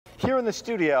here in the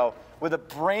studio with a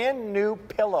brand new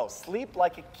pillow. Sleep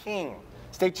like a king.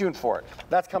 Stay tuned for it.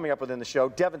 That's coming up within the show.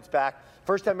 Devin's back.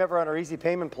 First time ever on our easy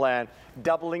payment plan,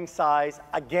 doubling size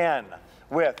again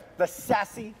with the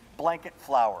Sassy blanket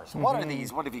flowers. What are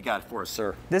these? What have you got for us,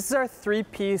 sir? This is our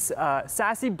three-piece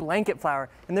Sassy blanket flower,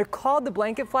 and they're called the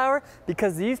blanket flower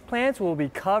because these plants will be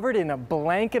covered in a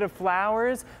blanket of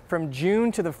flowers from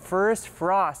June to the first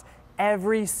frost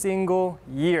every single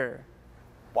year.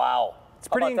 Wow. It's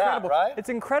pretty incredible. That, right? It's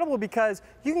incredible because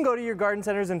you can go to your garden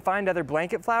centers and find other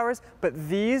blanket flowers, but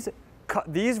these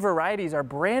varieties are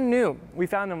brand new. We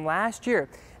found them last year,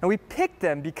 and we picked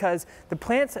them because the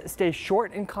plants stay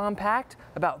short and compact,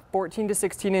 about 14 to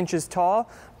 16 inches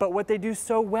tall, but what they do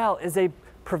so well is they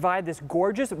provide this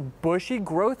gorgeous bushy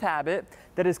growth habit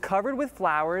that is covered with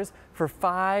flowers for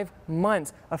 5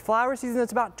 months. A flower season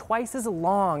that's about twice as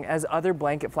long as other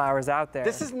blanket flowers out there.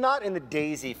 This is not in the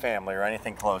daisy family or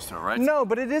anything close to it, right? No,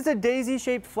 but it is a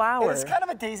daisy-shaped flower. It's kind of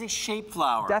a daisy-shaped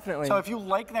flower. Definitely. So if you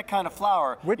like that kind of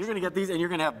flower, you're going to get these and you're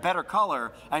going to have better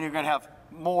color and you're going to have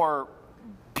more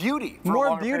beauty for more a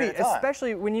longer beauty, period of time.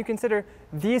 especially when you consider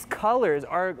these colors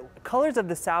are colors of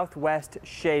the southwest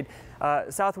shade,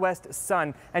 southwest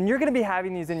sun, and you're going to be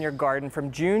having these in your garden from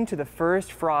June to the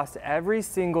first frost every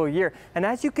single year. And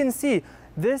as you can see,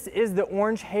 this is the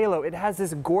orange halo. It has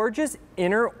this gorgeous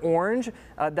inner orange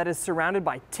that is surrounded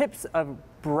by tips of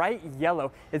bright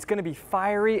yellow. It's going to be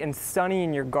fiery and sunny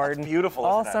in your garden. That's beautiful,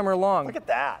 all isn't it? summer long. Look at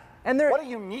that. And what a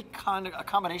unique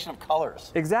combination of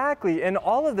colors. Exactly, and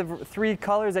all of the three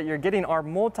colors that you're getting are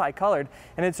multicolored,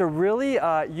 and it's a really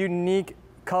unique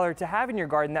color to have in your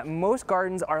garden that most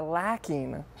gardens are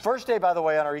lacking. First day, by the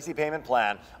way, on our easy payment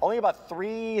plan, only about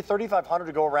 3,500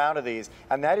 to go around of these,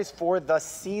 and that is for the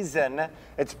season.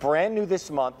 It's brand new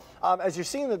this month. As you're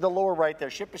seeing the lower right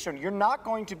there, ship is shown. You're not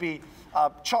going to be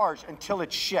charged until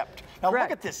it's shipped. Now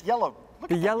Correct. Look at this yellow.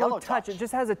 The yellow touch, it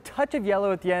just has a touch of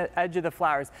yellow at the edge of the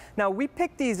flowers. Now we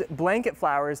picked these blanket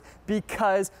flowers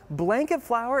because blanket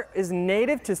flower is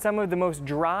native to some of the most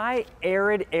dry,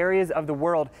 arid areas of the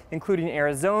world, including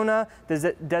Arizona,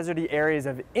 the deserty areas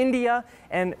of India.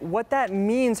 And what that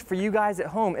means for you guys at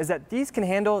home is that these can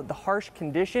handle the harsh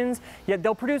conditions, yet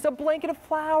they'll produce a blanket of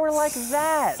flower like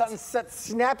that. Sunset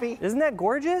Snappy. Isn't that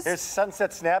gorgeous? There's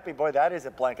Sunset Snappy. Boy, that is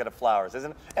a blanket of flowers,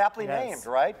 isn't it? Aptly named,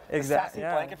 right? Exactly.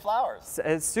 Sassy blanket flowers.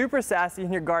 It's super sassy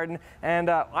in your garden, and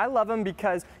I love them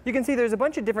because you can see there's a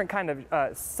bunch of different kind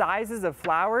of sizes of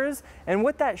flowers, and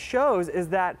what that shows is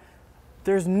that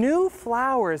there's new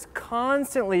flowers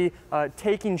constantly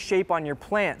taking shape on your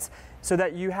plants, so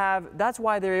that you have, that's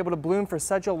why they're able to bloom for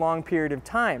such a long period of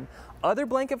time. Other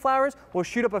blanket flowers will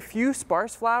shoot up a few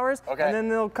sparse flowers, and then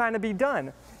they'll kind of be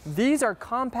done. These are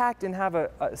compact and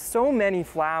have so many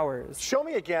flowers. Show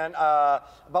me again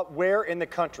about where in the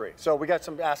country. So we got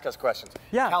some ask us questions.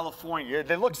 Yeah. California,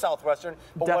 they look southwestern,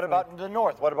 but Definitely. what about the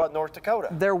north? What about North Dakota?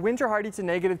 They're winter hardy to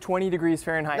negative 20 degrees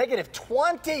Fahrenheit. Negative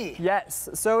 20? Yes.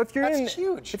 So if you're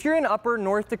huge. If you're in upper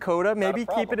North Dakota, maybe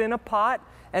keep it in a pot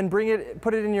and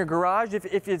put it in your garage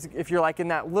if you're like in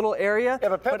that little area. Yeah,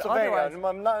 but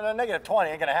Pennsylvania, negative 20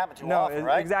 ain't gonna happen too often,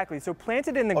 right? Exactly. So plant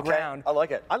it in the ground. I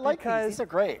like it. I like these. These are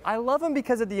great. I love them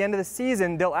because at the end of the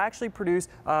season, they'll actually produce,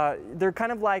 they're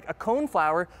kind of like a cone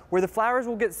flower where the flowers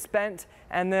will get spent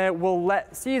and then we'll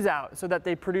let seeds out so that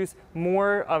they produce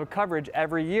more of coverage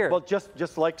every year. Well,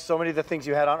 just like so many of the things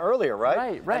you had on earlier,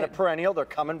 right? Right. And the perennial, they're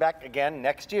coming back again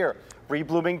next year.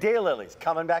 Reblooming daylilies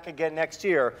coming back again next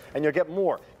year, and you'll get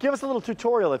more. Give us a little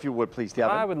tutorial, if you would, please,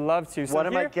 Devin. I would love to. So what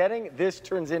am I getting? This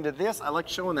turns into this. I like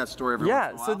showing that story every once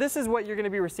in a while. So this is what you're going to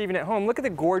be receiving at home. Look at the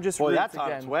gorgeous roots that's again.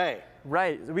 on its way.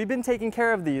 Right. We've been taking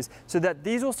care of these so that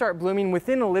these will start blooming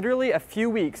within literally a few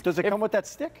weeks. Does it come with that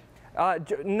stick?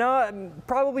 No,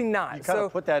 probably not. You gotta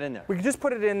put that in there. We can just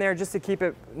put it in there just to keep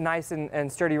it nice and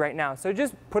sturdy right now. So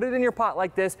just put it in your pot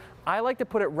like this. I like to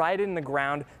put it right in the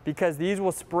ground because these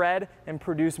will spread and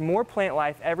produce more plant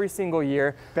life every single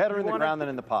year. Better in the ground than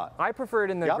in the pot. I prefer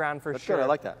it in the ground for sure. Good. I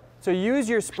like that. So use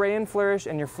your spray and flourish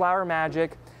and your flower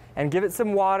magic and give it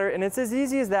some water, and it's as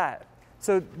easy as that.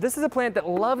 So this is a plant that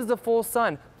loves the full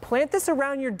sun. Plant this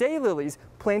around your daylilies.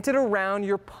 Plant it around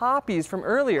your poppies from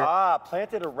earlier. Ah,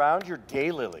 plant it around your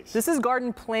daylilies. This is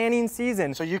garden planting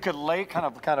season. So you could lay kind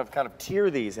of tier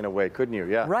these in a way, couldn't you?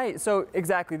 Yeah. Right. So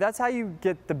exactly. That's how you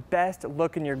get the best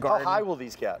look in your garden. How high will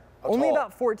these get? Only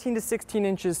about 14 to 16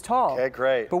 inches tall. Okay,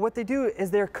 great. But what they do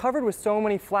is they're covered with so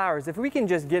many flowers. If we can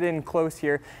just get in close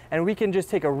here and we can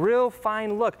just take a real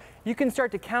fine look, you can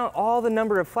start to count all the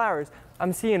number of flowers.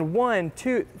 I'm seeing 1,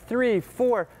 2, 3,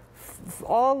 4,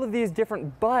 all of these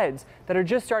different buds that are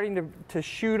just starting to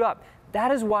shoot up.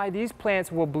 That is why these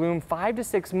plants will bloom 5 to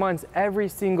 6 months every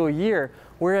single year,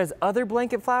 whereas other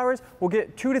blanket flowers will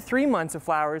get 2 to 3 months of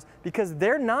flowers because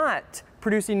they're not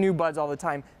producing new buds all the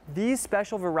time. These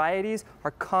special varieties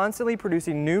are constantly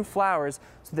producing new flowers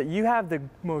so that you have the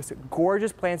most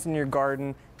gorgeous plants in your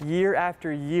garden year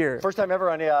after year. First time ever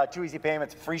on 2 Easy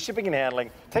Payments, free shipping and handling.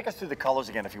 Take us through the colors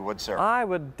again if you would, sir. I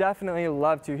would definitely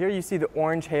love to. Here you see the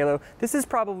orange halo. This is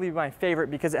probably my favorite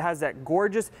because it has that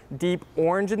gorgeous deep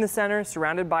orange in the center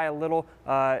surrounded by a little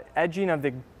edging of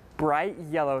the bright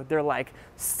yellow. They're like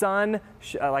sun,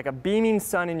 like a beaming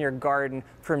sun in your garden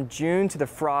from June to the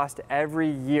frost every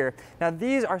year. Now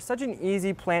these are such an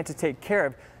easy plant to take care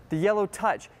of. The yellow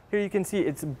touch, here you can see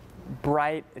it's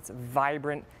bright, it's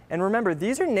vibrant. And remember,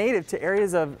 these are native to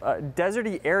areas of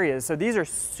deserty areas. So these are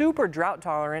super drought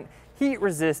tolerant, heat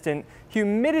resistant,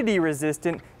 humidity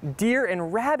resistant, deer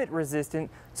and rabbit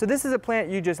resistant. So this is a plant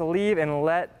you just leave and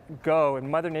let go and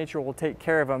Mother Nature will take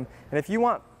care of them. And if you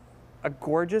want a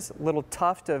gorgeous little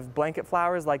tuft of blanket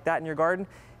flowers like that in your garden,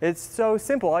 it's so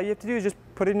simple. All you have to do is just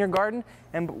put it in your garden,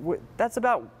 and that's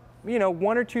about, 1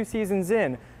 or 2 seasons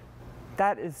in.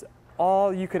 That is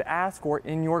all you could ask for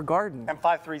in your garden. And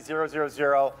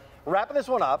 53000. Wrapping this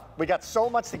one up, we got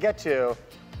so much to get to.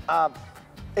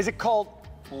 Is it called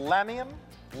lamium?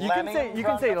 You can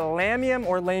say lamium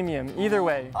or lamium, either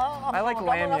way. I like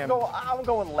lamium. I'm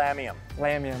going lamium.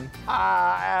 Lamium.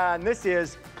 And this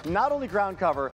is not only ground cover,